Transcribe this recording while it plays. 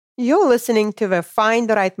You're listening to the Find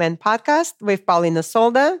the Right Man podcast with Paulina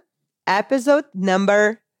Solda, episode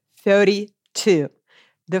number 32.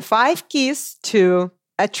 The 5 keys to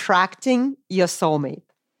attracting your soulmate.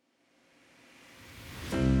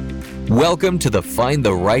 Welcome to the Find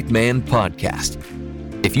the Right Man podcast.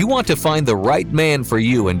 If you want to find the right man for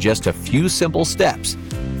you in just a few simple steps,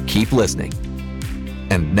 keep listening.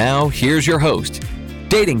 And now, here's your host,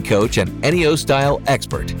 dating coach and NEO-style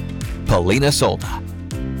expert, Paulina Solda.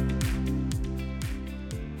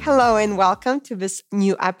 Hello and welcome to this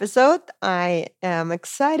new episode. I am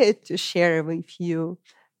excited to share with you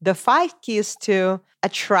the 5 keys to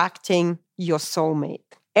attracting your soulmate.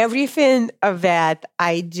 Everything that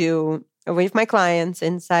I do with my clients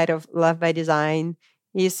inside of Love by Design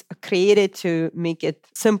is created to make it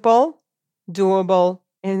simple, doable,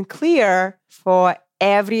 and clear for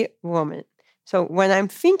every woman. So when I'm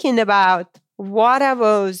thinking about what are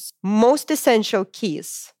those most essential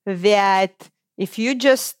keys that if you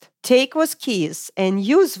just take those keys and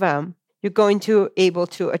use them, you're going to be able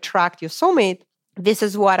to attract your soulmate. This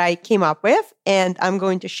is what I came up with, and I'm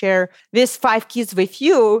going to share these 5 keys with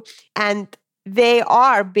you. And they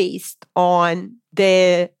are based on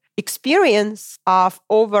the experience of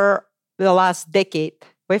over the last decade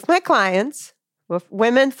with my clients, with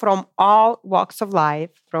women from all walks of life,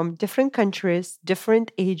 from different countries,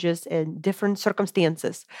 different ages, and different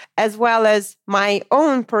circumstances, as well as my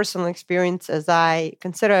own personal experience as I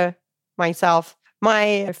consider myself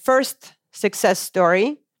my first success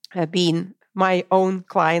story being my own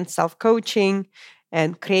client self-coaching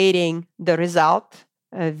and creating the result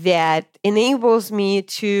that enables me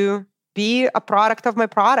to be a product of my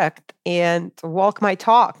product and walk my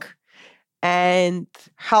talk and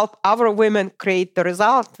help other women create the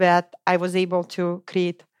result that I was able to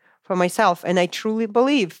create for myself. And I truly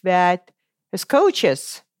believe that as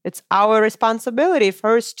coaches, it's our responsibility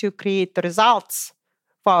first to create the results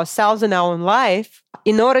for ourselves in our own life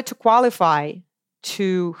in order to qualify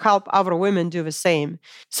to help other women do the same.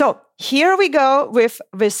 So here we go with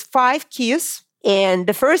these 5 keys. And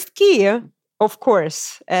the first key, of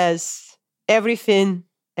course, as everything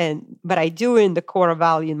but I do in the core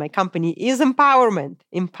value in my company is empowerment,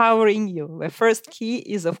 empowering you. The first key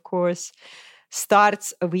is, of course,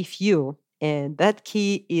 starts with you. And that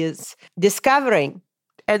key is discovering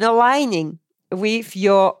and aligning with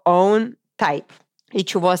your own type.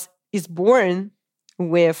 Each of us is born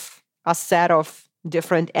with a set of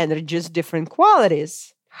different energies, different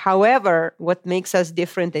qualities. However, what makes us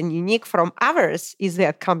different and unique from others is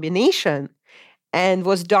their combination and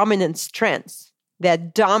was dominant strengths.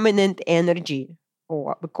 That dominant energy,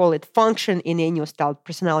 or we call it function in NEO-style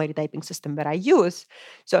personality typing system that I use.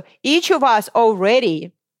 So each of us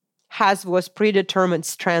already has those predetermined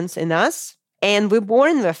strengths in us, and we're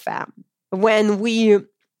born with them. When we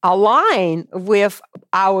align with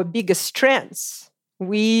our biggest strengths,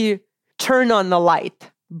 we turn on the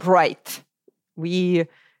light bright. We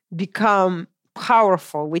become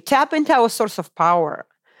powerful. We tap into our source of power.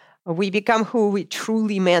 We become who we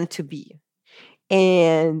truly meant to be.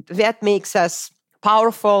 And that makes us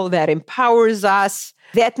powerful, that empowers us,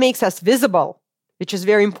 that makes us visible, which is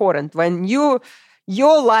very important. When your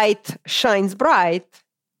light shines bright,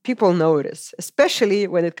 people notice, especially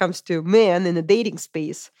when it comes to men in the dating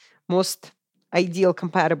space. Most ideal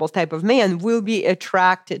compatible type of man will be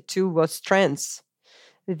attracted to those strengths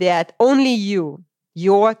that only you,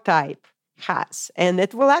 your type, has. And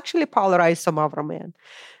it will actually polarize some other men.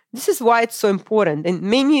 This is why it's so important. And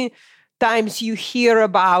many times you hear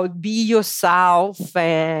about be yourself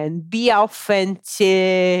and be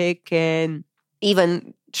authentic and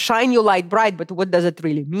even shine your light bright, but what does it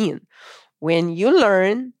really mean? When you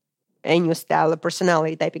learn NEO-style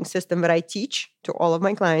personality typing system that I teach to all of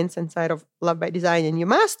my clients inside of Love by Design and you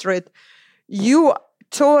master it, you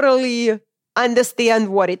totally understand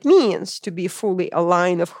what it means to be fully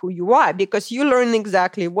aligned of who you are because you learn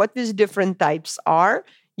exactly what these different types are.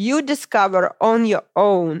 You discover on your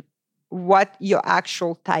own what your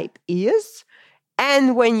actual type is.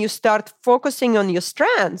 And when you start focusing on your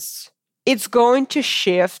strengths, it's going to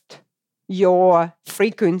shift your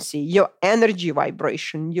frequency, your energy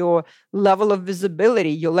vibration, your level of visibility,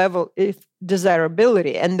 your level of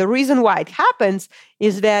desirability. And the reason why it happens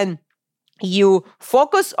is then you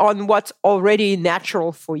focus on what's already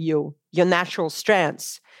natural for you, your natural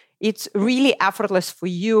strengths. It's really effortless for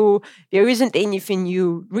you. There isn't anything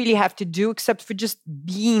you really have to do except for just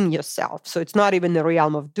being yourself. So it's not even the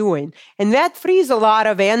realm of doing. And that frees a lot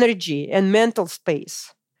of energy and mental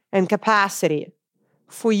space and capacity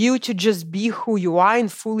for you to just be who you are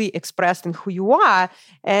and fully expressed in who you are.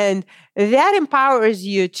 And that empowers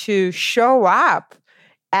you to show up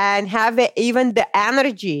and have even the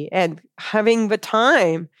energy and having the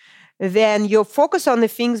time, then you focus on the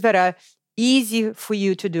things that are easy for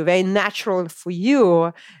you to do, very natural for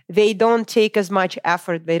you. They don't take as much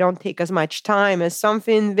effort, they don't take as much time as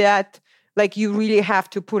something that like you really have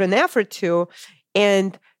to put an effort to.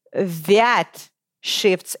 And that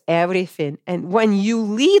shifts everything. And when you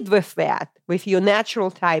lead with that, with your natural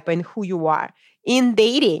type and who you are in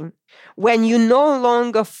dating, when you're no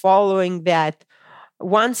longer following that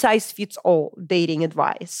one size fits all dating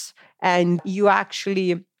advice, and you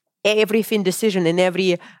actually everything decision and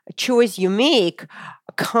every choice you make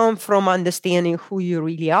come from understanding who you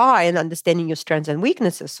really are and understanding your strengths and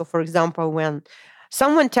weaknesses. So for example, when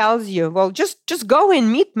someone tells you, well, just go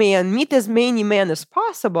and meet me and meet as many men as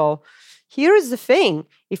possible, here's the thing.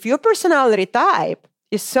 If your personality type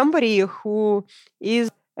is somebody who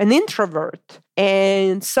is an introvert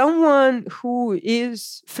and someone who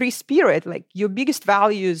is free spirit, like your biggest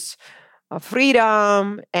values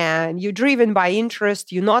freedom and you're driven by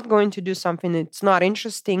interest, you're not going to do something that's not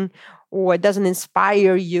interesting or it doesn't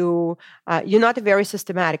inspire you. You're not a very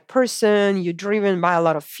systematic person. You're driven by a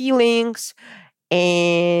lot of feelings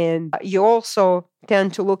and you also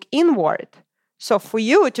tend to look inward. So for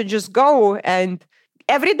you to just go and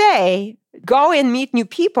every day go and meet new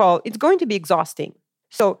people, it's going to be exhausting.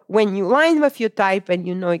 So when you align with your type and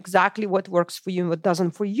you know exactly what works for you and what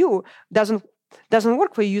doesn't for you, doesn't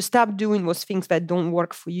work for you, you stop doing those things that don't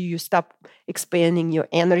work for you. You stop expanding your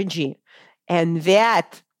energy. And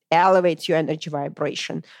that elevates your energy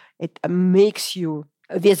vibration. It makes you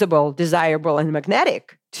visible, desirable, and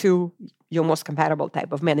magnetic to your most compatible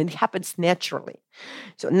type of man. And it happens naturally.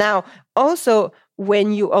 So now also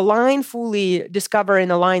when you align fully, discover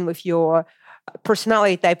and align with your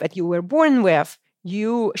personality type that you were born with,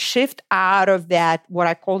 you shift out of that, what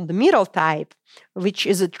I call the middle type, which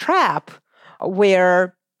is a trap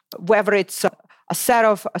where whether it's a set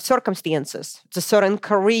of circumstances, it's a certain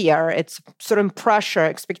career, it's certain pressure,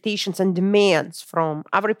 expectations, and demands from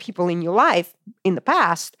other people in your life in the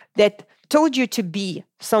past that told you to be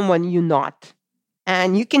someone you're not.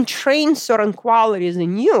 And you can train certain qualities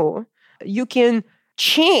in you. You can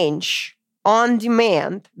change on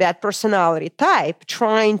demand that personality type,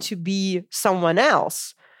 trying to be someone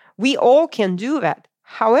else. We all can do that.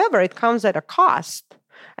 However, it comes at a cost.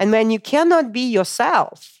 And when you cannot be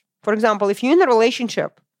yourself, for example, if you're in a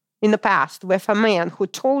relationship in the past with a man who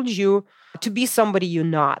told you to be somebody you're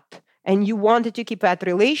not, and you wanted to keep that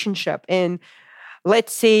relationship, and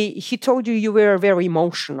let's say he told you you were very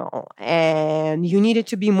emotional and you needed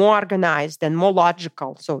to be more organized and more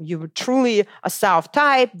logical. So you were truly a South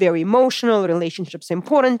type, very emotional, relationships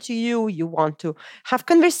important to you. You want to have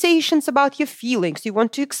conversations about your feelings. You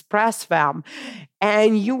want to express them.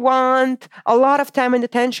 And you want a lot of time and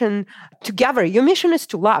attention together. Your mission is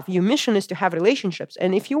to love. Your mission is to have relationships.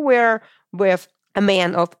 And if you were with a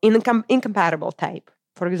man of incompatible type,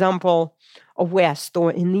 for example, a West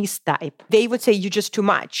or an East type, they would say you're just too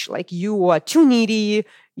much. Like you are too needy,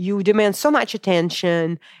 you demand so much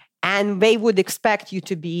attention, and they would expect you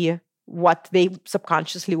to be what they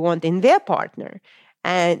subconsciously want in their partner.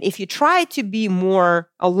 And if you try to be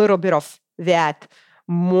a little bit of that,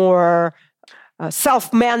 more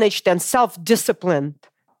self-managed and self-disciplined,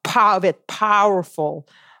 powerful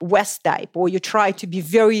West type, or you try to be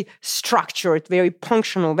very structured, very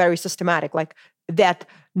functional, very systematic, like that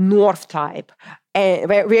North type, and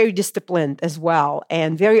very disciplined as well,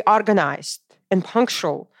 and very organized and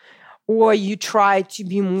punctual. Or you try to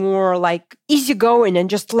be more like easygoing and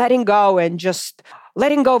just letting go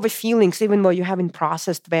of the feelings, even though you haven't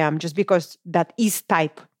processed them, just because that East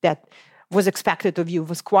type that was expected of you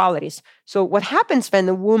was qualities. So what happens when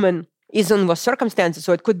a woman is in those circumstances?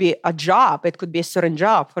 So it could be a job, it could be a certain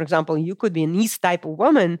job. For example, you could be an East type of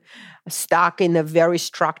woman stuck in a very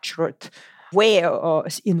structured way or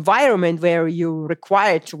environment where you're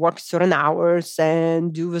required to work certain hours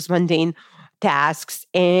and do those mundane tasks,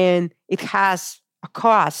 and it has a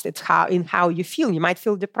cost. It's how you feel. You might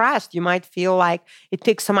feel depressed. You might feel like it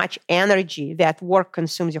takes so much energy that work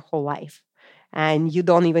consumes your whole life, and you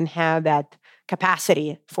don't even have that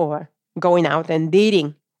capacity for going out and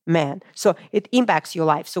dating men. So it impacts your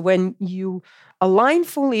life. So when you align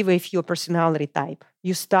fully with your personality type,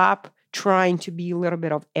 you stop trying to be a little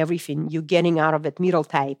bit of everything. You're getting out of that middle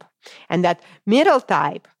type. And that middle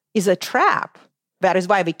type is a trap. That is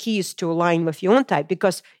why the key is to align with your own type.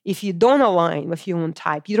 Because if you don't align with your own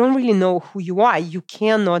type, you don't really know who you are. You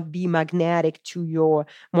cannot be magnetic to your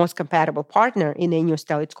most compatible partner in your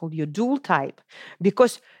style. It's called your dual type.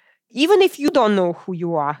 Because even if you don't know who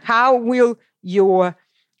you are, how will your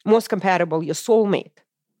most compatible, your soulmate,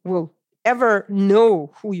 will ever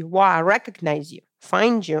know who you are, recognize you,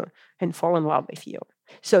 find you, and fall in love with you.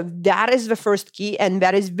 So that is the first key, and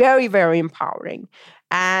that is very, very empowering.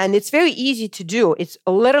 And it's very easy to do. It's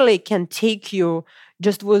literally can take you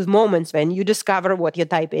just with moments when you discover what your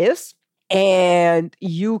type is, and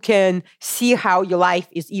you can see how your life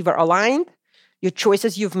is either aligned, your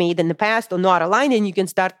choices you've made in the past are not aligned, and you can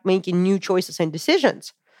start making new choices and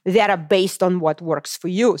decisions that are based on what works for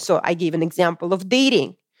you. So I gave an example of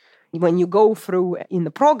dating. When you go through in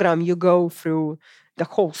the program, you go through the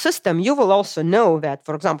whole system, you will also know that,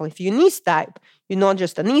 for example, if you're an East type, you're not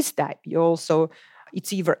just an East type. You also,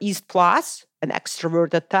 it's either East plus, an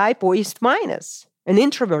extroverted type, or East minus, an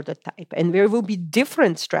introverted type. And there will be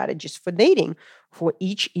different strategies for dating for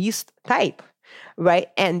each East type, right?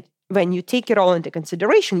 And when you take it all into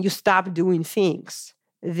consideration, you stop doing things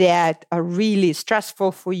that are really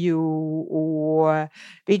stressful for you, or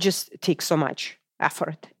they just take so much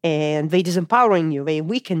effort and they disempowering you, they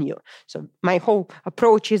weaken you. So my whole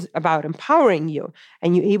approach is about empowering you,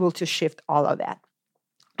 and you're able to shift all of that.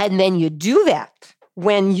 And then you do that.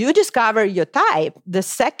 When you discover your type, the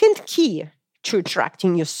second key to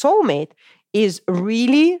attracting your soulmate is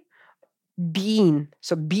really being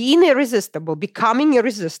irresistible, becoming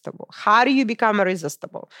irresistible. How do you become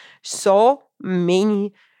irresistible? So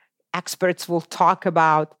many experts will talk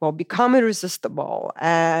about, well, become irresistible,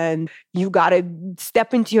 and you got to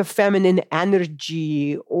step into your feminine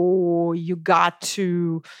energy, or you got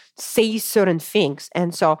to say certain things.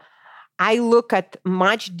 And so I look at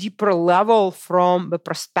much deeper level from the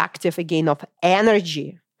perspective, again, of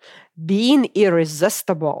energy, being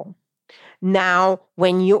irresistible. Now,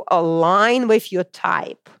 when you align with your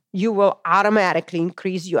type, you will automatically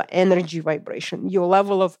increase your energy vibration. Your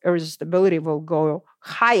level of irresistibility will go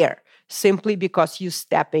higher simply because you're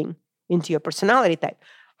stepping into your personality type.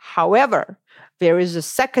 However, there is a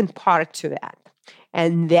second part to that,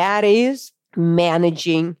 and that is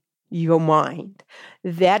managing your mind.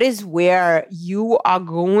 That is where you are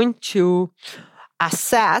going to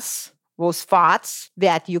assess those thoughts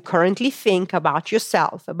that you currently think about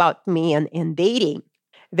yourself, about men and dating,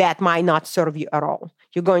 that might not serve you at all.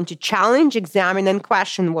 You're going to challenge, examine, and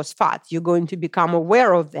question those thoughts. You're going to become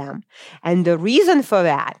aware of them. And the reason for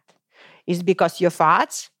that is because your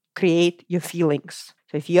thoughts create your feelings.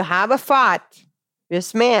 So if you have a thought,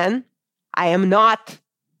 this man, I am not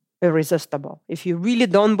irresistible. If you really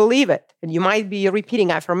don't believe it, and you might be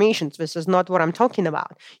repeating affirmations, this is not what I'm talking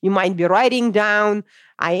about. You might be writing down,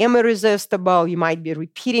 I am irresistible. You might be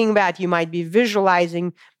repeating that. You might be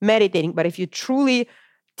visualizing, meditating. But if you truly,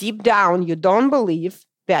 deep down, you don't believe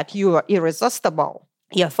that you are irresistible,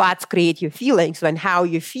 your thoughts create your feelings, and how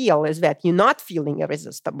you feel is that you're not feeling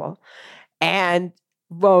irresistible. And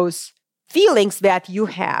those feelings that you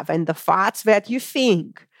have and the thoughts that you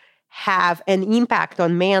think have an impact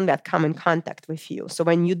on men that come in contact with you. So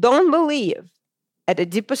when you don't believe at the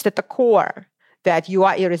deepest, at the core, that you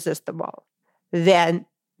are irresistible, then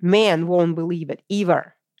men won't believe it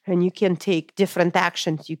either. And you can take different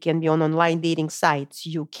actions. You can be on online dating sites.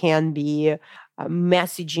 You can be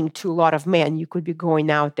messaging to a lot of men. You could be going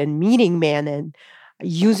out and meeting men and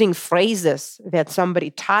using phrases that somebody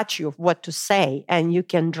taught you what to say. And you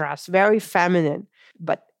can dress very feminine,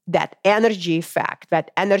 but that energy effect, that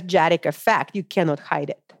energetic effect, you cannot hide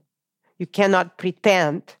it. You cannot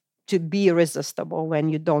pretend to be irresistible when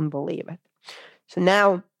you don't believe it. So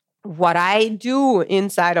now, what I do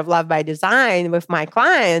inside of Love by Design with my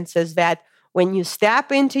clients is that when you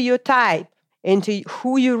step into your type, into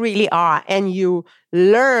who you really are, and you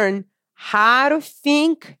learn how to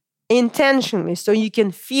think intentionally so you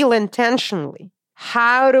can feel intentionally,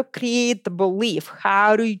 how to create the belief,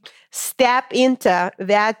 how to step into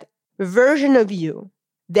that version of you,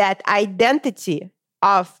 that identity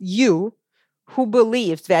of you who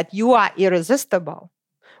believes that you are irresistible.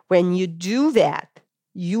 When you do that,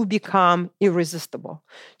 you become irresistible.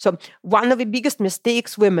 So one of the biggest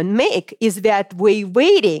mistakes women make is that we're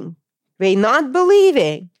waiting, we're not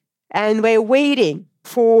believing, and we're waiting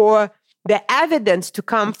for the evidence to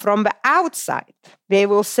come from the outside. They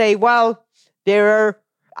will say, well,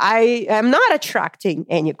 I am not attracting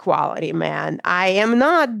any quality man. I am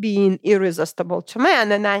not being irresistible to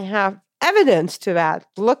men, and I have evidence to that.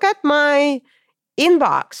 Look at my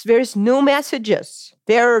inbox. There's no messages.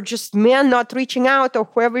 There are just men not reaching out, or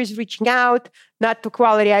whoever is reaching out, not the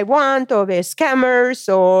quality I want, or they're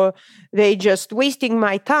scammers, or they just wasting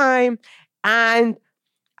my time. And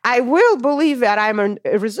I will believe that I'm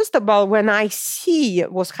irresistible when I see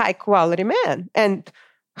those high quality men. And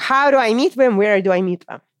how do I meet them? Where do I meet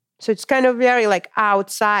them? So it's kind of very like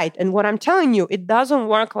outside. And what I'm telling you, it doesn't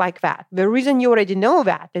work like that. The reason you already know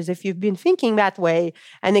that is if you've been thinking that way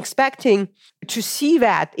and expecting to see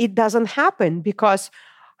that, it doesn't happen, because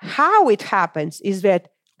how it happens is that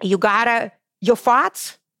your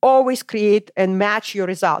thoughts always create and match your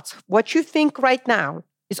results. What you think right now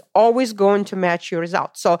is always going to match your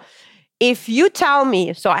results. So if you tell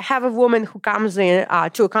me, so I have a woman who comes in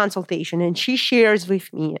to a consultation and she shares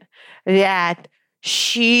with me that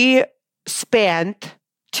she spent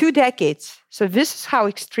 2 decades. So this is how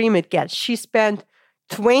extreme it gets. She spent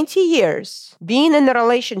 20 years being in a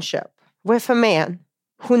relationship with a man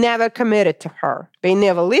who never committed to her. They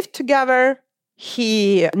never lived together.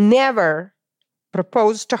 He never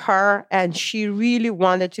proposed to her, and she really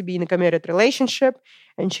wanted to be in a committed relationship,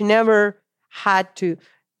 and she never got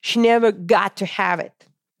to have it.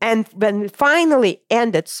 And when it finally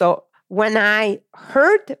ended, so when I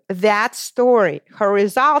heard that story, her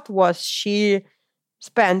result was she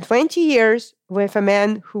spent 20 years with a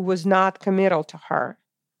man who was not committal to her.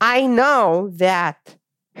 I know that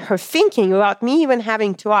her thinking without me even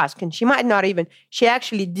having to ask, and she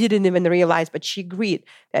actually didn't even realize, but she agreed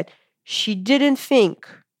that she didn't think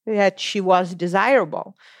that she was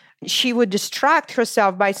desirable. She would distract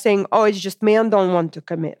herself by saying, oh, it's just men don't want to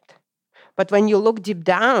commit. But when you look deep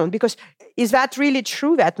down, because is that really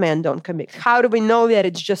true that men don't commit? How do we know that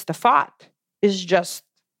it's just a thought? It's just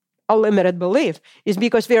a limited belief. It's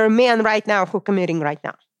because there are men right now who are committing right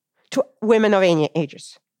now to women of any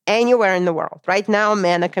ages, anywhere in the world. Right now,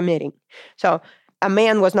 men are committing. So a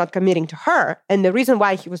man was not committing to her. And the reason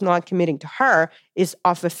why he was not committing to her is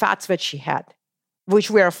of the thoughts that she had, which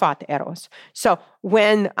were thought errors. So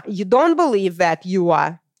when you don't believe that you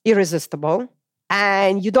are irresistible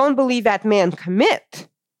and you don't believe that men commit,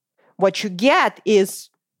 what you get is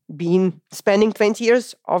spending 20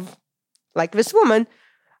 years of like this woman,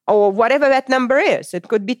 or whatever that number is. It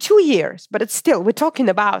could be 2 years, but it's still, we're talking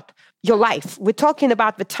about your life. We're talking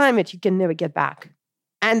about the time that you can never get back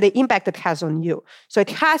and the impact it has on you. So it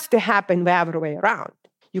has to happen the other way around.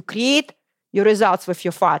 You create your results with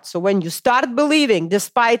your thoughts. So when you start believing,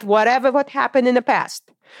 despite what happened in the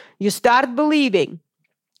past, you start believing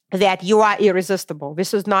that you are irresistible.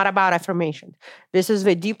 This is not about affirmation. This is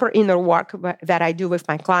the deeper inner work that I do with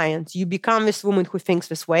my clients. You become this woman who thinks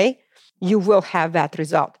this way, you will have that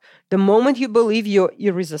result. The moment you believe you're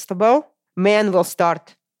irresistible, men will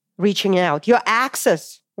start reaching out. Your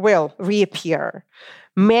access will reappear.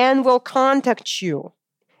 Men will contact you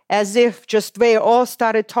as if just they all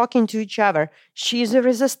started talking to each other. She's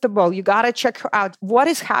irresistible. You got to check her out. What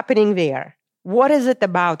is happening there? What is it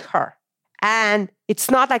about her? And it's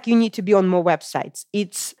not like you need to be on more websites.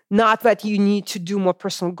 It's not that you need to do more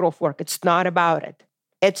personal growth work. It's not about it.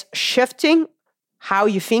 It's shifting how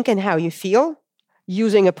you think and how you feel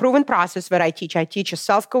using a proven process that I teach. I teach a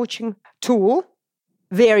self-coaching tool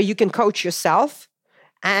where you can coach yourself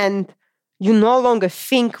and you no longer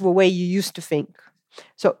think the way you used to think.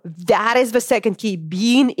 So that is the second key,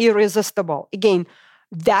 being irresistible. Again,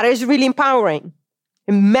 that is really empowering.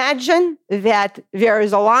 Imagine that there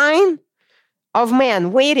is a line of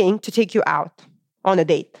men waiting to take you out on a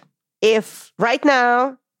date. If right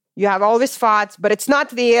now you have all these thoughts, but it's not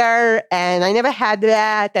there, and I never had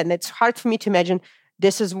that, and it's hard for me to imagine,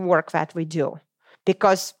 this is work that we do.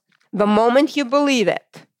 Because the moment you believe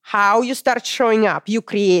it, how you start showing up, you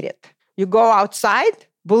create it. You go outside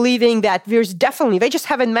believing that they just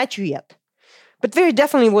haven't met you yet. But there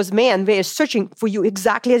definitely was men, they are searching for you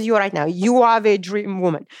exactly as you are right now. You are the dream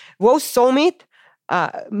woman. Those soulmate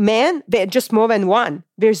men, they're just more than one.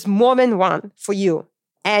 There's more than one for you.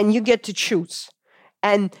 And you get to choose.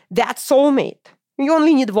 And that soulmate, you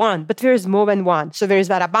only need one, but there's more than one. So there's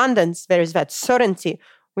that abundance, there's that certainty.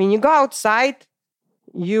 When you go outside,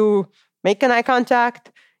 you make an eye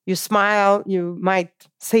contact, you smile, you might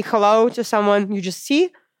say hello to someone you just see.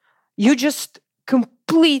 You just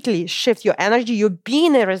completely shift your energy. You're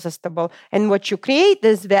being irresistible. And what you create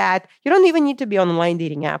is that you don't even need to be on online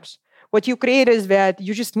dating apps. What you create is that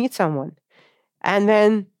you just meet someone. And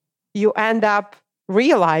then you end up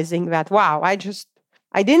realizing that, wow, I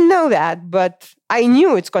didn't know that, but I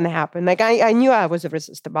knew it's going to happen. Like I knew I was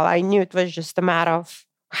irresistible. I knew it was just a matter of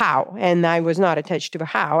how. And I was not attached to the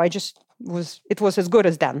how. It was as good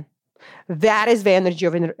as done. That is the energy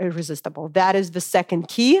of irresistible. That is the second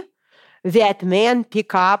key that men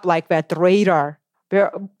pick up like that radar.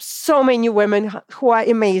 There are so many women who are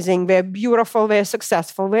amazing. They're beautiful, they're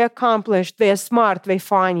successful, they're accomplished, they're smart, they're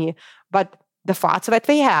funny. But the thoughts that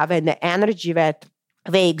they have and the energy that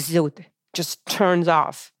they exude just turns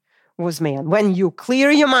off with man. When you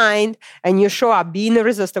clear your mind and you show up being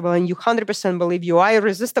irresistible and you 100% believe you are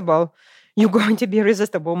irresistible, you're going to be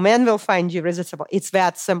irresistible. Men will find you irresistible. It's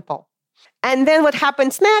that simple. And then what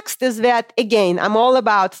happens next is that, again, I'm all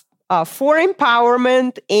about for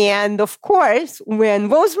empowerment. And of course, when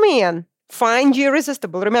those men find you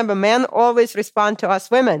irresistible, remember, men always respond to us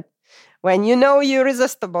women. When you know you're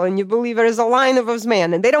irresistible and you believe there is a line of those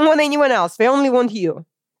men and they don't want anyone else, they only want you,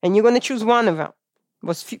 and you're going to choose one of them.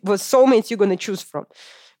 What soulmates you're going to choose from.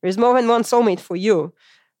 There's more than one soulmate for you.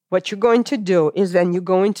 What you're going to do is then you're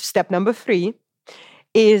going to step number 3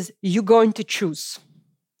 is you're going to choose.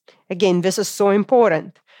 Again, this is so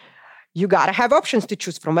important. You got to have options to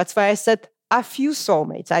choose from. That's why I said a few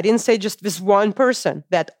soulmates. I didn't say just this one person,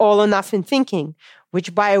 that all or nothing thinking,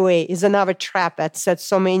 which, by the way, is another trap that sets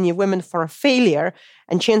so many women for a failure.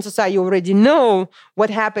 And chances are you already know what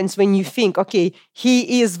happens when you think, okay,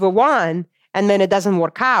 he is the one, and then it doesn't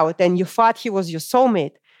work out, and you thought he was your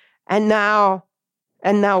soulmate. And now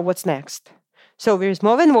what's next? So there's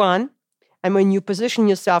more than one. And when you position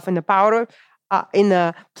yourself in in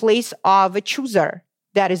a place of a chooser,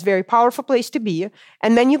 that is a very powerful place to be.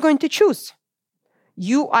 And then you're going to choose.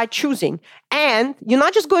 You are choosing. And you're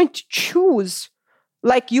not just going to choose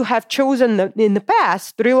like you have chosen in the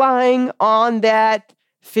past, relying on that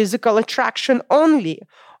physical attraction only,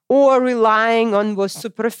 or relying on the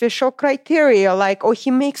superficial criteria like, oh, he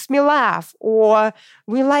makes me laugh, or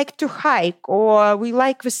we like to hike, or we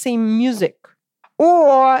like the same music.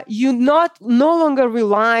 Or you're no longer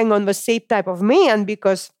relying on the same type of man,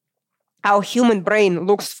 because our human brain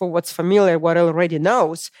looks for what's familiar, what it already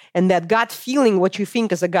knows. And that gut feeling, what you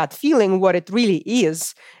think is a gut feeling, what it really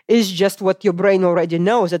is just what your brain already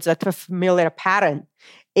knows. It's a familiar pattern.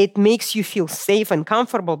 It makes you feel safe and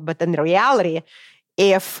comfortable. But in reality,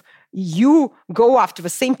 if you go after the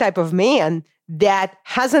same type of man that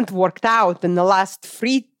hasn't worked out in the last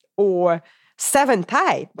 3 or 7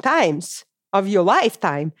 times of your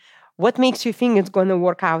lifetime, what makes you think it's going to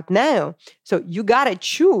work out now? So you got to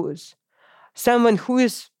choose someone who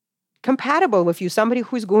is compatible with you, somebody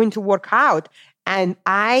who is going to work out. And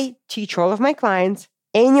I teach all of my clients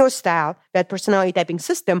in your style, that personality typing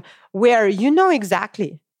system, where you know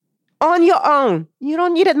exactly on your own. You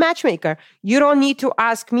don't need a matchmaker. You don't need to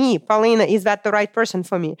ask me, Paulina, is that the right person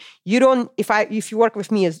for me? You don't, if you work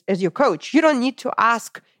with me as your coach, you don't need to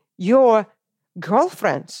ask your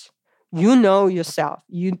girlfriends. You know yourself.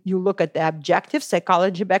 You look at the objective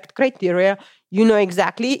psychology-backed criteria. You know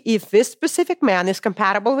exactly if this specific man is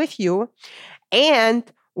compatible with you and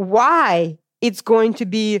why it's going to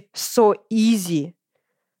be so easy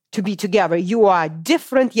to be together. You are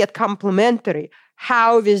different yet complementary.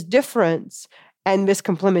 How this difference and this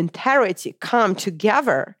complementarity come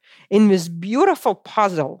together in this beautiful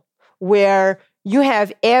puzzle where you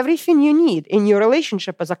have everything you need in your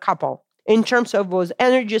relationship as a couple, in terms of those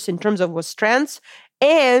energies, in terms of those strengths,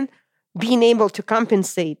 and being able to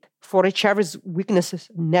compensate for each other's weaknesses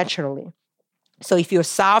naturally. So if you're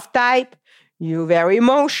South type, you're very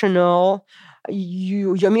emotional,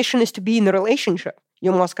 your mission is to be in a relationship.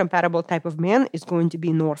 Your most compatible type of man is going to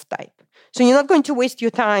be North type. So you're not going to waste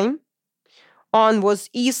your time on those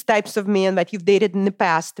East types of men that you've dated in the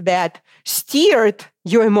past that steered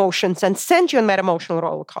your emotions and sent you on that emotional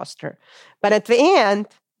roller coaster. But at the end,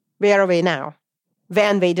 where are they now?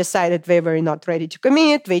 Then they decided they were not ready to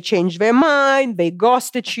commit, they changed their mind, they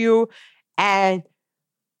ghosted you, and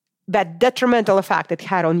that detrimental effect it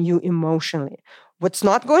had on you emotionally. What's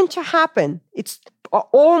not going to happen, it's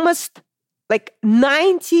almost like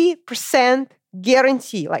 90%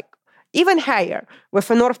 guarantee, like even higher, with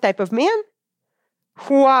a North type of man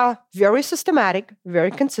who are very systematic,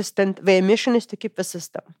 very consistent. Their mission is to keep the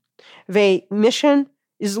system. Their mission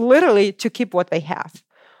is literally to keep what they have.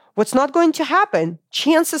 What's not going to happen,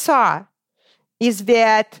 chances are, is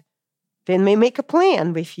that they may make a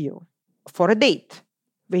plan with you for a date.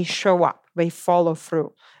 They show up, they follow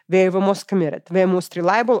through. They're the most committed, they're most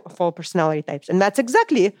reliable of all personality types. And that's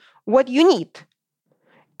exactly what you need.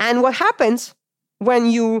 And what happens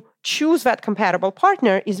when you choose that compatible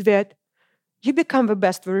partner is that you become the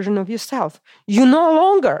best version of yourself. You're no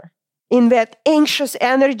longer in that anxious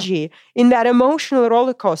energy, in that emotional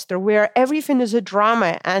roller coaster where everything is a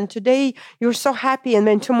drama. And today you're so happy, and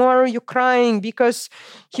then tomorrow you're crying because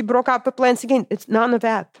he broke up the plans again. It's none of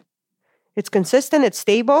that. It's consistent, it's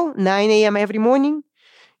stable, 9 a.m. every morning.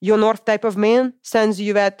 Your North type of man sends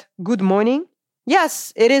you that good morning.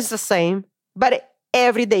 Yes, it is the same, but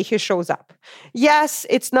every day he shows up. Yes,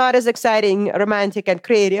 it's not as exciting, romantic, and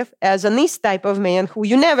creative as an East type of man who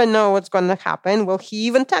you never know what's going to happen. Will he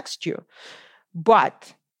even text you?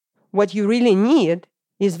 But what you really need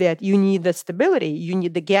is that you need the stability, you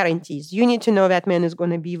need the guarantees. You need to know that man is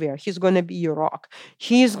going to be there. He's going to be your rock.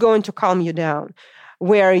 He's going to calm you down,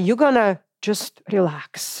 where you're going to just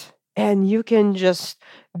relax and you can just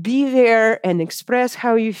be there and express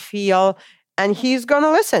how you feel, and he's going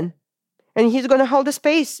to listen and he's going to hold the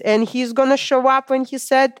space and he's going to show up when he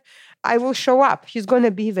said, I will show up. He's going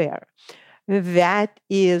to be there. That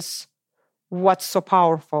is what's so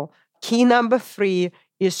powerful. Key number 3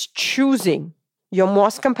 is choosing your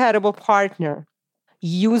most compatible partner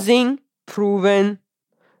using proven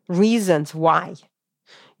reasons why.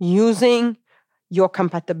 Using your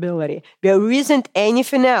compatibility. There isn't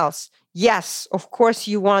anything else. Yes, of course,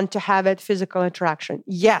 you want to have that physical attraction.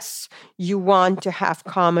 Yes, you want to have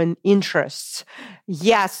common interests.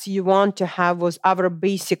 Yes, you want to have those other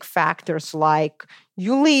basic factors like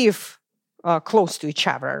you live close to each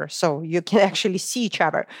other, so you can actually see each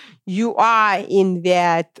other. You are in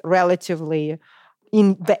that relatively,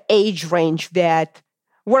 in the age range that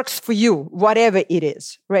works for you, whatever it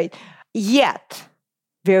is, right? Yet,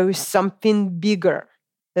 there is something bigger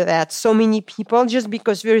that so many people, just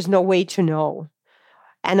because there is no way to know,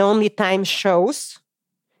 and only time shows,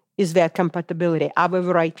 is that compatibility. Are we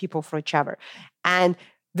the right people for each other? And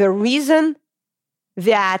the reason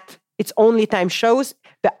that it's only time shows,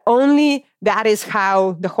 that is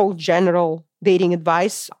how the whole general dating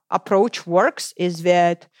advice approach works, is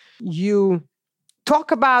that you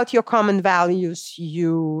talk about your common values,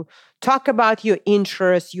 you talk about your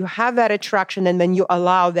interests, you have that attraction, and then you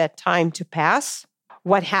allow that time to pass.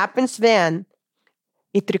 What happens then?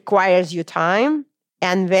 It requires you time,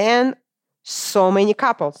 and then so many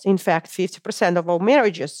couples, in fact, 50% of all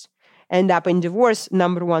marriages end up in divorce.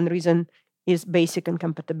 Number one reason is basic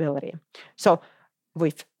incompatibility. So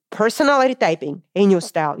with personality typing in your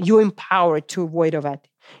style, you're empowered to avoid of it.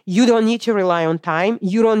 You don't need to rely on time.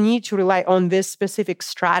 You don't need to rely on this specific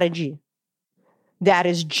strategy. That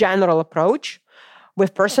is general approach.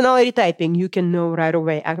 With personality typing, you can know right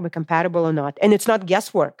away, am I compatible or not? And it's not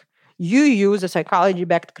guesswork. You use a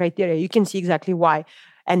psychology-backed criteria. You can see exactly why.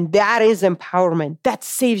 And that is empowerment. That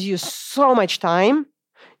saves you so much time.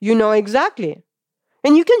 You know exactly.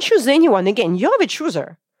 And you can choose anyone. Again, you're the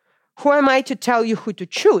chooser. Who am I to tell you who to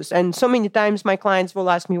choose? And so many times my clients will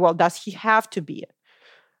ask me, well, does he have to be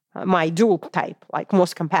my dual type, like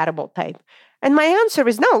most compatible type? And my answer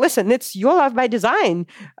is no, listen, it's your love by design.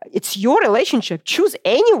 It's your relationship. Choose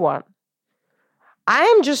anyone. I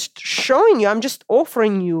am just showing you, I'm just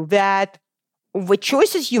offering you that with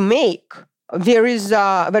choices you make, there is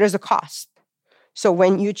a cost. So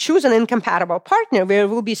when you choose an incompatible partner, there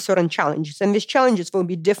will be certain challenges, and these challenges will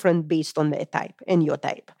be different based on their type and your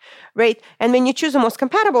type, right? And when you choose a most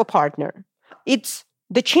compatible partner, it's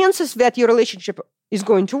the chances that your relationship is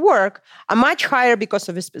going to work are much higher because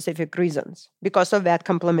of the specific reasons, because of that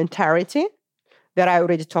complementarity that I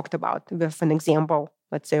already talked about with an example,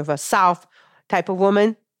 let's say, of a South type of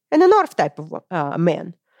woman and a North type of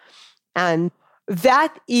man. And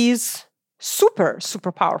that is super,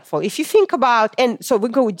 super powerful. If you think about, and so we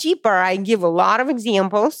go deeper, I give a lot of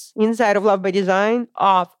examples inside of Love by Design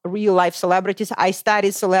of real life celebrities. I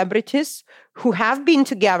study celebrities who have been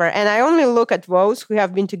together, and I only look at those who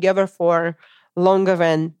have been together for longer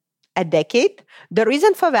than a decade. The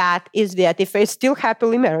reason for that is that if they're still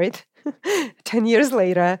happily married 10 years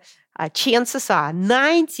later, chances are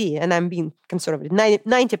 90, and I'm being conservative,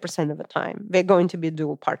 90% of the time, they're going to be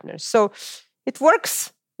dual partners. So it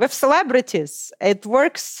works with celebrities. It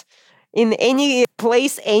works in any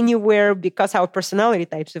place, anywhere, because our personality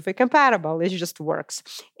types, if we're compatible, it just works.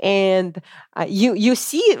 And you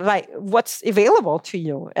see like what's available to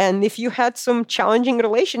you. And if you had some challenging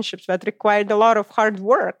relationships that required a lot of hard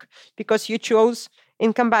work because you chose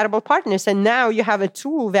incompatible partners, and now you have a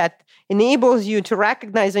tool that enables you to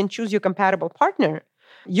recognize and choose your compatible partner,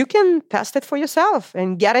 you can test it for yourself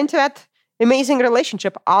and get into that amazing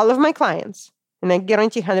relationship. All of my clients, and I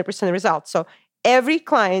guarantee 100% results. So every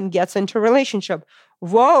client gets into a relationship.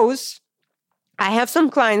 I have some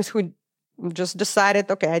clients who just decided,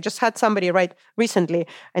 okay, I just had somebody right recently,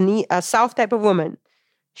 a South type of woman.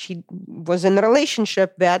 She was in a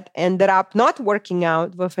relationship that ended up not working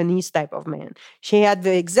out with an East type of man. She had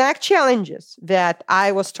the exact challenges that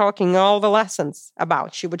I was talking all the lessons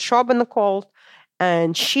about. She would show up in the call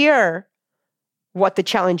and share what the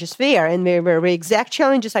challenges were. And they were the exact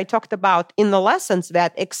challenges I talked about in the lessons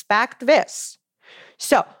that expect this.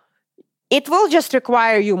 So it will just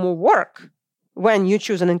require you more work when you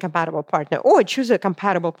choose an incompatible partner, or choose a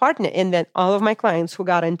compatible partner. And then all of my clients who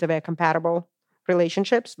got into their compatible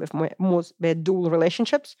relationships, with their dual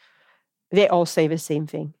relationships, they all say the same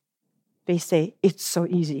thing. They say, it's so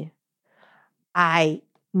easy. I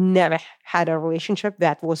never had a relationship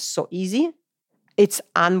that was so easy. It's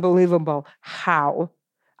unbelievable how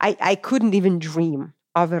I couldn't even dream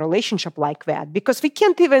of a relationship like that because we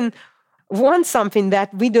can't even want something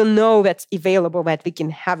that we don't know that's available, that we can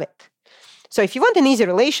have it. So if you want an easy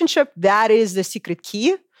relationship, that is the secret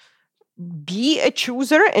key. Be a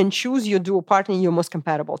chooser and choose your dual partner, your most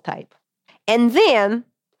compatible type. And then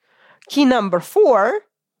key number 4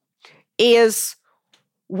 is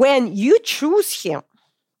when you choose him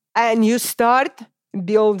and you start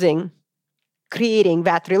building, creating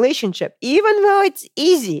that relationship, even though it's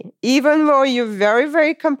easy, even though you're very,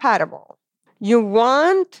 very compatible, you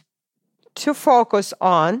want to focus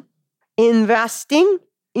on investing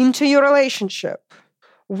into your relationship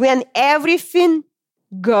when everything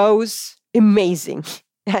goes amazing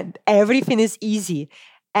and everything is easy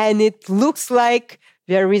and it looks like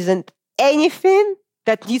there isn't anything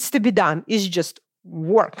that needs to be done. It just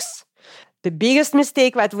works. The biggest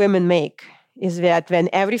mistake that women make is that when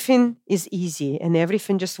everything is easy and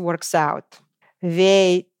everything just works out,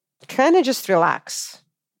 they kind of just relax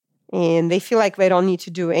and they feel like they don't need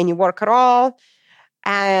to do any work at all.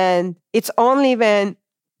 And it's only when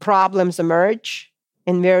problems emerge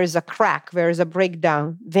and there is a crack, there is a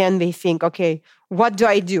breakdown, then they think, okay, what do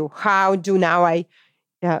I do? How do now I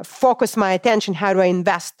focus my attention? How do I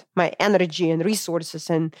invest my energy and resources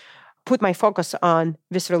and put my focus on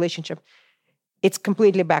this relationship? It's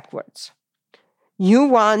completely backwards. You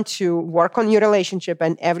want to work on your relationship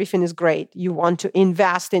and everything is great. You want to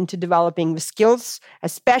invest into developing the skills,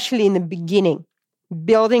 especially in the beginning,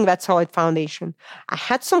 building that solid foundation. I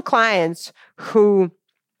had some clients who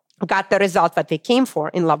got the result that they came for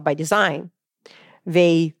in Love by Design.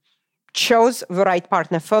 They chose the right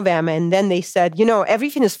partner for them. And then they said,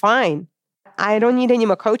 everything is fine. I don't need any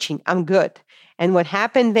more coaching. I'm good. And what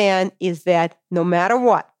happened then is that no matter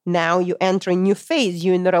what, now you enter a new phase,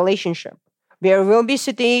 you're in the relationship. There will be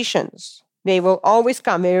situations. They will always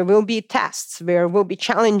come. There will be tests. There will be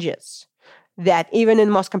challenges that even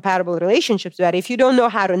in most compatible relationships, that if you don't know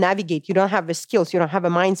how to navigate, you don't have the skills, you don't have a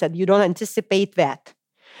mindset, you don't anticipate that.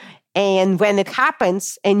 And when it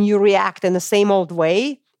happens and you react in the same old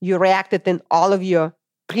way, you reacted in all of your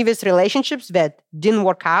previous relationships that didn't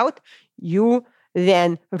work out, you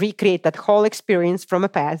then recreate that whole experience from a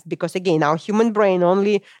past. Because again, our human brain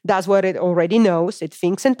only does what it already knows. It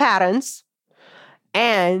thinks in patterns.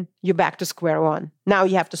 And you're back to square one. Now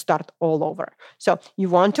you have to start all over. So you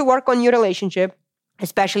want to work on your relationship,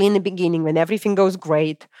 especially in the beginning when everything goes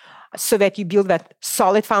great, so that you build that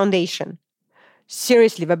solid foundation.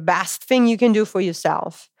 Seriously, the best thing you can do for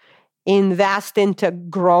yourself, invest into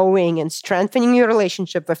growing and strengthening your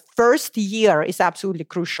relationship. The first year is absolutely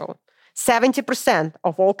crucial. 70%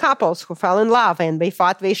 of all couples who fell in love and they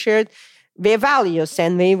thought they shared their values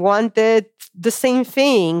and they wanted the same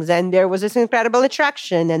things and there was this incredible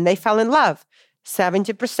attraction and they fell in love.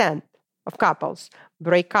 70% of couples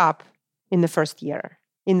break up in the first year,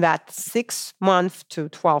 in that 6-month to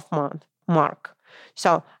 12-month mark.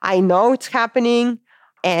 So I know it's happening,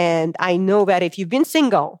 and I know that if you've been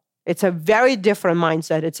single, it's a very different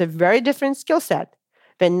mindset. It's a very different skill set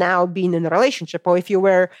than now being in a relationship. Or if you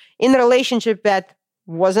were in a relationship that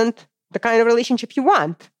wasn't the kind of relationship you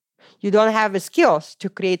want, you don't have the skills to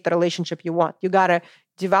create the relationship you want. You got to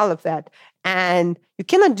develop that. And you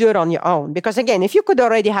cannot do it on your own. Because again, if you could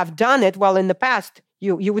already have done it, well, in the past,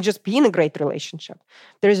 you would just be in a great relationship.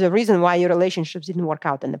 There's a reason why your relationships didn't work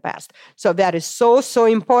out in the past. So that is so, so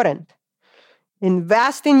important.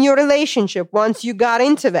 Invest in your relationship once you got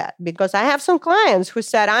into that. Because I have some clients who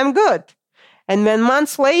said, I'm good. And then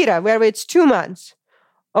months later, whether it's 2 months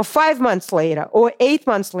or 5 months later or 8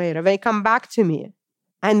 months later, they come back to me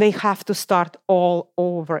and they have to start all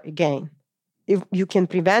over again. If you can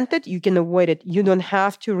prevent it, you can avoid it. You don't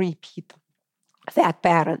have to repeat that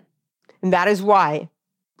pattern. And that is why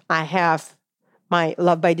I have my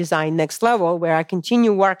Love by Design Next Level, where I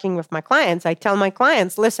continue working with my clients. I tell my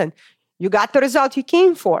clients, listen, you got the result you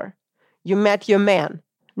came for. You met your man.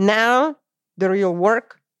 Now the real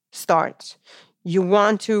work starts. You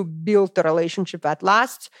want to build a relationship that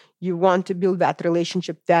lasts. You want to build that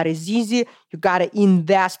relationship that is easy. You got to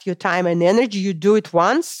invest your time and energy. You do it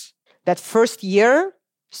once, that first year,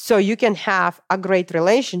 so you can have a great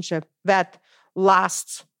relationship that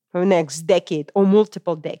lasts for the next decade or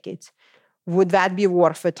multiple decades. Would that be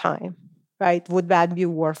worth the time, right? Would that be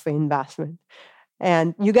worth the investment?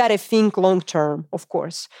 And you got to think long term, of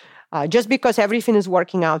course. Just because everything is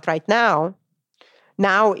working out right now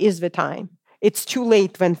is the time. It's too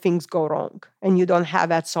late when things go wrong and you don't have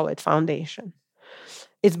that solid foundation.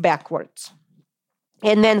 It's backwards.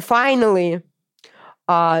 And then finally,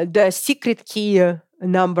 the secret key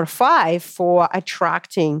number 5 for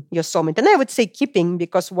attracting your soulmate. And I would say keeping,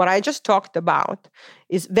 because what I just talked about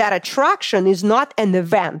is that attraction is not an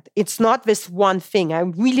event. It's not this one thing. I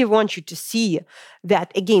really want you to see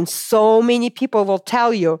that, again, so many people will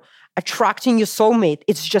tell you attracting your soulmate,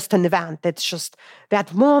 it's just an event. It's just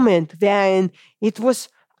that moment. Then it was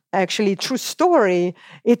actually a true story.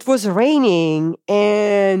 It was raining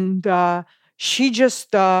and she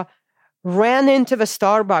just ran into the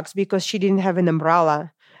Starbucks because she didn't have an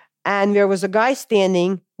umbrella. And there was a guy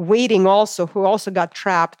standing, waiting also, who also got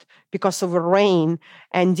trapped because of the rain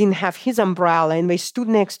and didn't have his umbrella. And they stood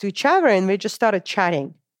next to each other and they just started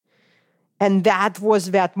chatting. And that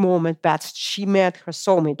was that moment that she met her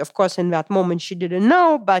soulmate. Of course, in that moment, she didn't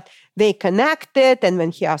know, but they connected. And when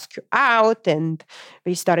he asked her out and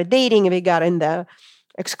they started dating and they got in the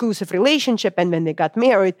exclusive relationship and then they got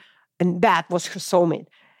married, and that was her soulmate.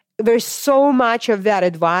 There's so much of that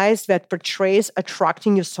advice that portrays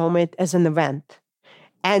attracting your soulmate as an event.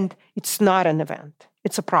 And it's not an event.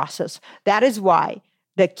 It's a process. That is why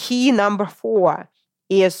the key number 4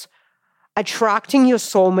 is attracting your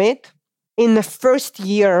soulmate in the first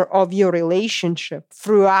year of your relationship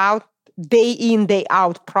throughout day in, day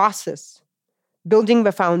out process, building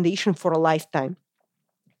the foundation for a lifetime.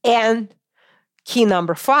 And key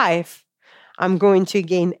number 5, I'm going to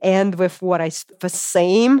again end with the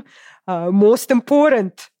same most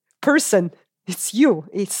important person. It's you.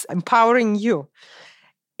 It's empowering you.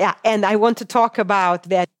 Yeah, and I want to talk about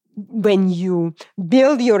that when you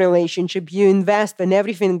build your relationship, you invest and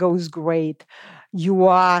everything goes great. You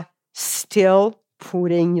are still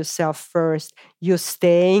putting yourself first. You're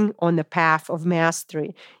staying on the path of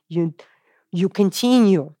mastery. You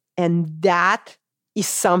continue. And that is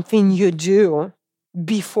something you do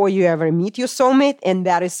before you ever meet your soulmate. And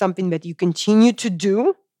that is something that you continue to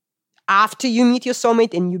do after you meet your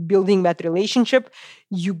soulmate and you're building that relationship.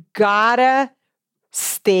 You gotta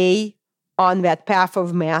stay on that path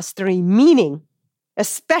of mastery, meaning,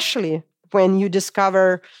 especially when you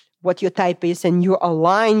discover what your type is and you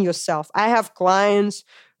align yourself. I have clients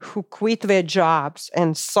who quit their jobs,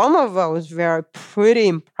 and some of those were pretty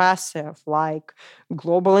impressive, like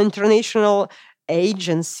global international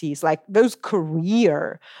agencies, like those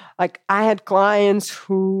career. Like I had clients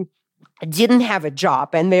who didn't have a job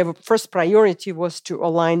and their first priority was to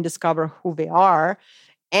align, discover who they are.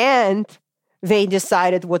 And they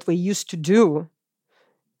decided what they used to do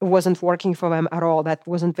wasn't working for them at all. That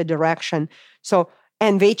wasn't the direction. So,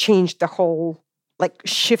 and they changed the whole, like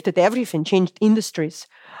shifted everything, changed industries.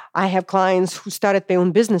 I have clients who started their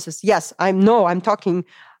own businesses. Yes, I'm talking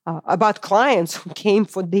about clients who came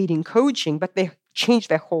for dating coaching, but they changed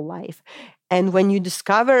their whole life. And when you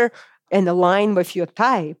discover and align with your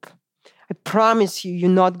type, I promise you, you're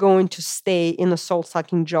not going to stay in a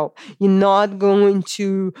soul-sucking job. You're not going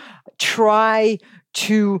to try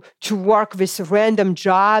to work with random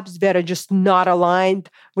jobs that are just not aligned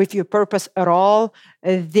with your purpose at all.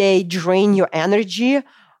 They drain your energy.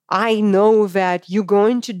 I know that you're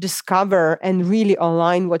going to discover and really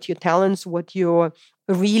align what your talents, what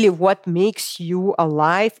makes you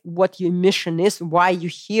alive, what your mission is, why you're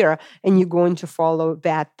here, and you're going to follow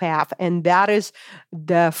that path. And that is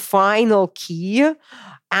the final key.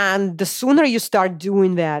 And the sooner you start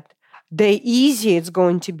doing that, the easier it's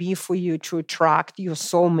going to be for you to attract your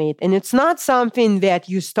soulmate. And it's not something that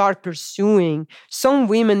you start pursuing. Some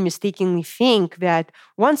women mistakenly think that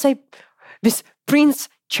once this Prince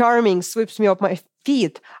Charming sweeps me off my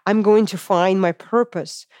feet, I'm going to find my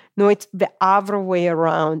purpose. No, it's the other way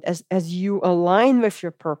around. As you align with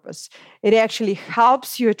your purpose, it actually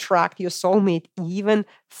helps you attract your soulmate even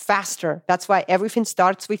faster. That's why everything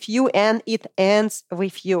starts with you and it ends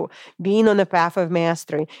with you, being on the path of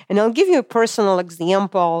mastery. And I'll give you a personal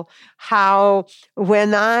example how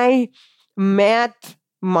when I met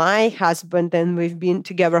my husband and we've been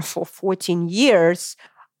together for 14 years,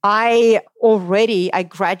 I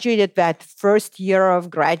graduated that first year of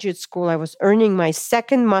graduate school. I was earning my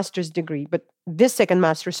second master's degree, but this second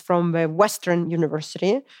master's from the Western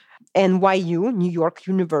University, NYU, New York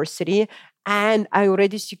University. And I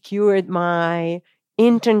already secured my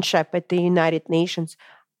internship at the United Nations.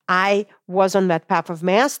 I was on that path of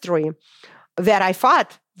mastery that I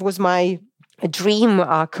thought was my dream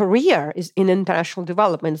career is in international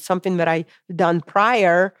development, something that I'd done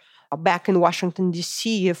prior back in Washington,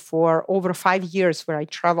 D.C. for over 5 years, where I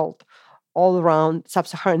traveled all around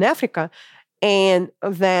sub-Saharan Africa. And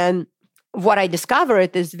then what I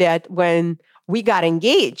discovered is that when we got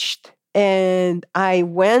engaged and I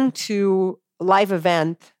went to a live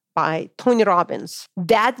event by Tony Robbins,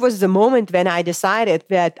 that was the moment when I decided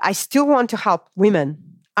that I still want to help women.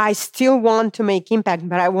 I still want to make impact,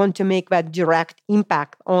 but I want to make that direct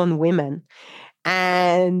impact on women.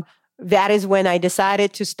 And that is when I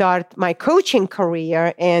decided to start my coaching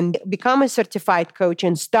career and become a certified coach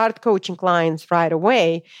and start coaching clients right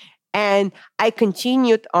away. And I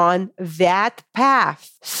continued on that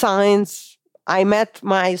path since I met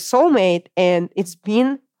my soulmate, and it's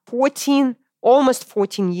been 14, almost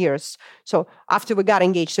 14 years. So after we got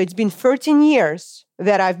engaged. So it's been 13 years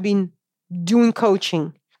that I've been doing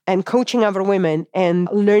coaching and coaching other women and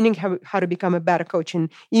learning how to become a better coach. And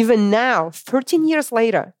even now, 13 years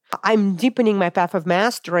later, I'm deepening my path of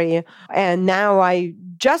mastery. And now I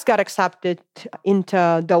just got accepted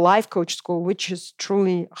into the life coach school, which is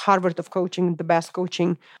truly Harvard of coaching, the best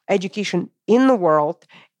coaching education in the world.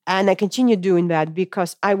 And I continue doing that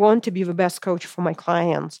because I want to be the best coach for my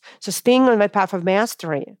clients. So staying on my path of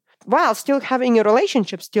mastery while still having a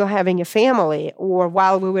relationship, still having a family, or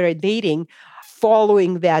while we were dating,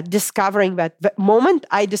 following that, discovering that the moment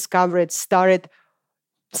I discovered, started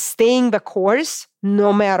staying the course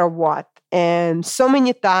no matter what. And so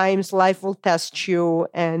many times life will test you.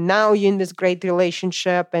 And now you're in this great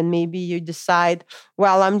relationship, and maybe you decide,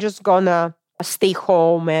 well, I'm just gonna stay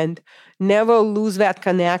home and never lose that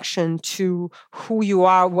connection to who you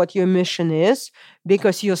are, what your mission is,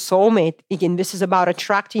 because your soulmate, again, this is about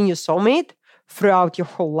attracting your soulmate throughout your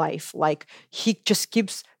whole life. Like he just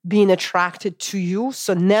keeps being attracted to you.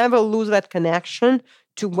 So never lose that connection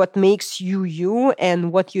to what makes you you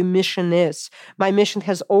and what your mission is. My mission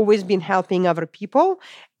has always been helping other people,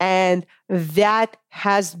 and that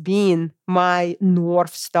has been my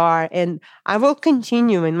North Star. And I will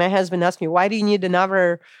continue. And my husband asked me, why do you need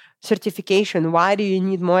another certification? Why do you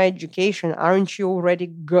need more education? Aren't you already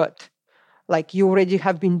good? Like you already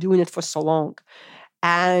have been doing it for so long.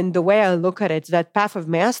 And the way I look at it, that path of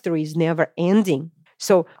mastery is never ending.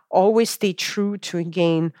 So always stay true to,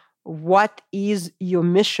 again, what is your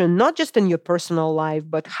mission, not just in your personal life,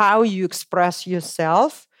 but how you express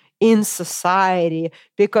yourself in society,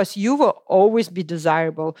 because you will always be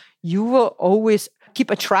desirable. You will always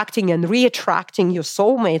keep attracting and re-attracting your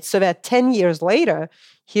soulmate, so that 10 years later,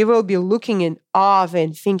 he will be looking in awe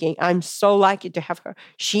and thinking, I'm so lucky to have her.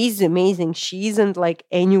 She's amazing. She isn't like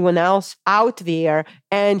anyone else out there.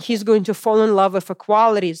 And he's going to fall in love with the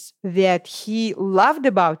qualities that he loved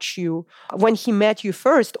about you when he met you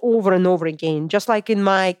first, over and over again. Just like in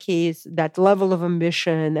my case, that level of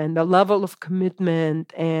ambition and the level of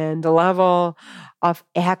commitment and the level of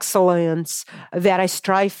excellence that I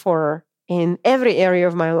strive for in every area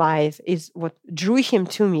of my life is what drew him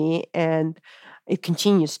to me. And it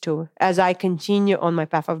continues to, as I continue on my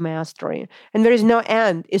path of mastery. And there is no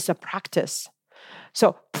end, it's a practice.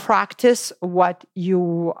 So practice what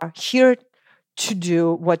you are here to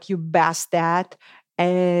do, what you're best at,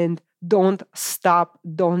 and don't stop,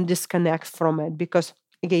 don't disconnect from it. Because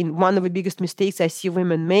again, one of the biggest mistakes I see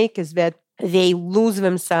women make is that they lose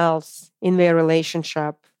themselves in their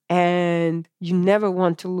relationship. And you never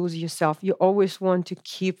want to lose yourself. You always want to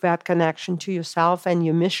keep that connection to yourself and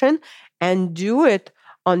your mission, and do it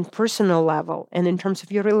on personal level and in terms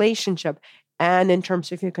of your relationship and in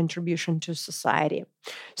terms of your contribution to society.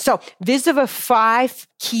 So these are the 5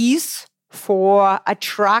 keys for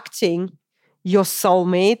attracting your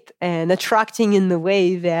soulmate and attracting in the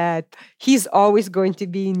way that he's always going to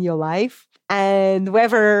be in your life. And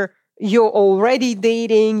whether you're already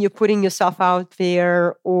dating, you're putting yourself out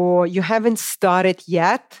there, or you haven't started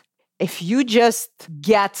yet, if you just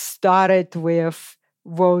get started with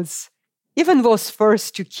even those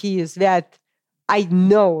first 2 keys that I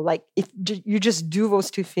know, like if you just do those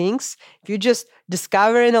 2 things, if you just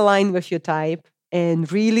discover and align with your type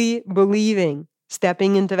and really believing,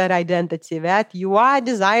 stepping into that identity that you are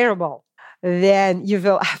desirable, then you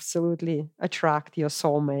will absolutely attract your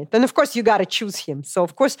soulmate. And of course, you got to choose him. So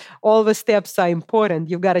of course, all the steps are important.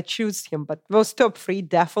 You've got to choose him. But those top 3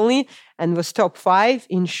 definitely, and those top 5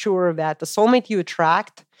 ensure that the soulmate you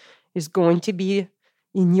attract is going to be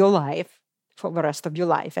in your life for the rest of your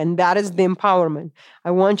life. And that is the empowerment.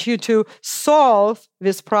 I want you to solve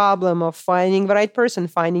this problem of finding the right person,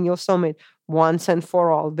 finding your soulmate once and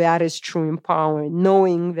for all. That is true empowerment,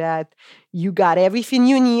 knowing that you got everything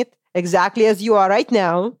you need exactly as you are right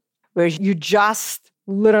now, where you just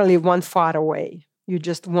literally one thought away. You're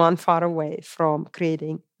just one thought away from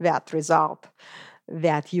creating that result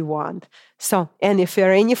that you want. So, and if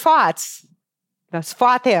there are any thoughts, those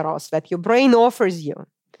thought arrows that your brain offers you,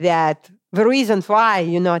 that the reason why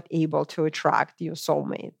you're not able to attract your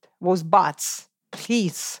soulmate, those buts,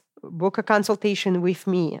 please book a consultation with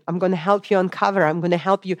me. I'm going to help you uncover. I'm going to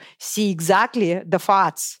help you see exactly the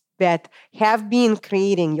thoughts that have been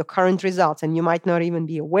creating your current results, and you might not even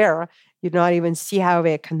be aware, you not even see how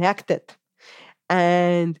they're connected.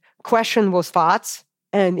 And question those thoughts,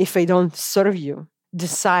 and if they don't serve you,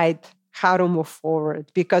 decide how to move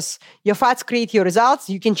forward, because your thoughts create your results.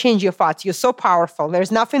 You can change your thoughts. You're so powerful.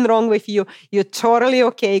 There's nothing wrong with you. You're totally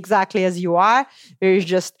okay exactly as you are. There is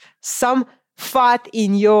just some thought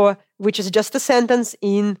which is just a sentence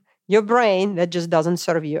in your brain that just doesn't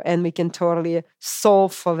serve you. And we can totally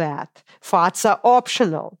solve for that. Thoughts are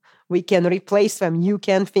optional. We can replace them. You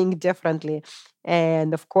can think differently.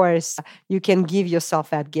 And of course, you can give yourself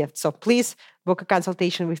that gift. So please book a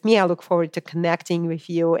consultation with me. I look forward to connecting with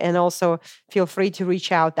you. And also feel free to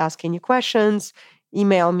reach out, ask any questions.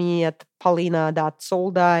 Email me at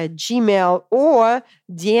paulina.solda@gmail or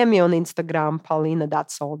DM me on Instagram,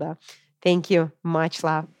 paulina.solda. Thank you. Much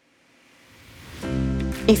love.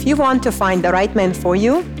 If you want to find the right man for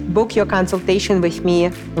you, book your consultation with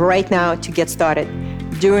me right now to get started.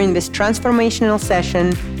 During this transformational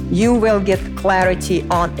session, you will get clarity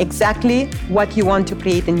on exactly what you want to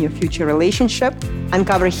create in your future relationship,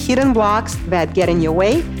 uncover hidden blocks that get in your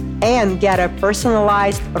way, and get a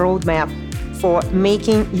personalized roadmap for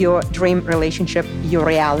making your dream relationship your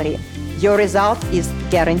reality. Your result is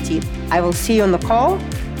guaranteed. I will see you on the call.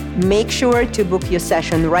 Make sure to book your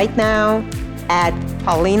session right now at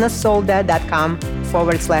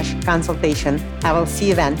paulinasolda.com/consultation. I will see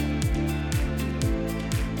you then.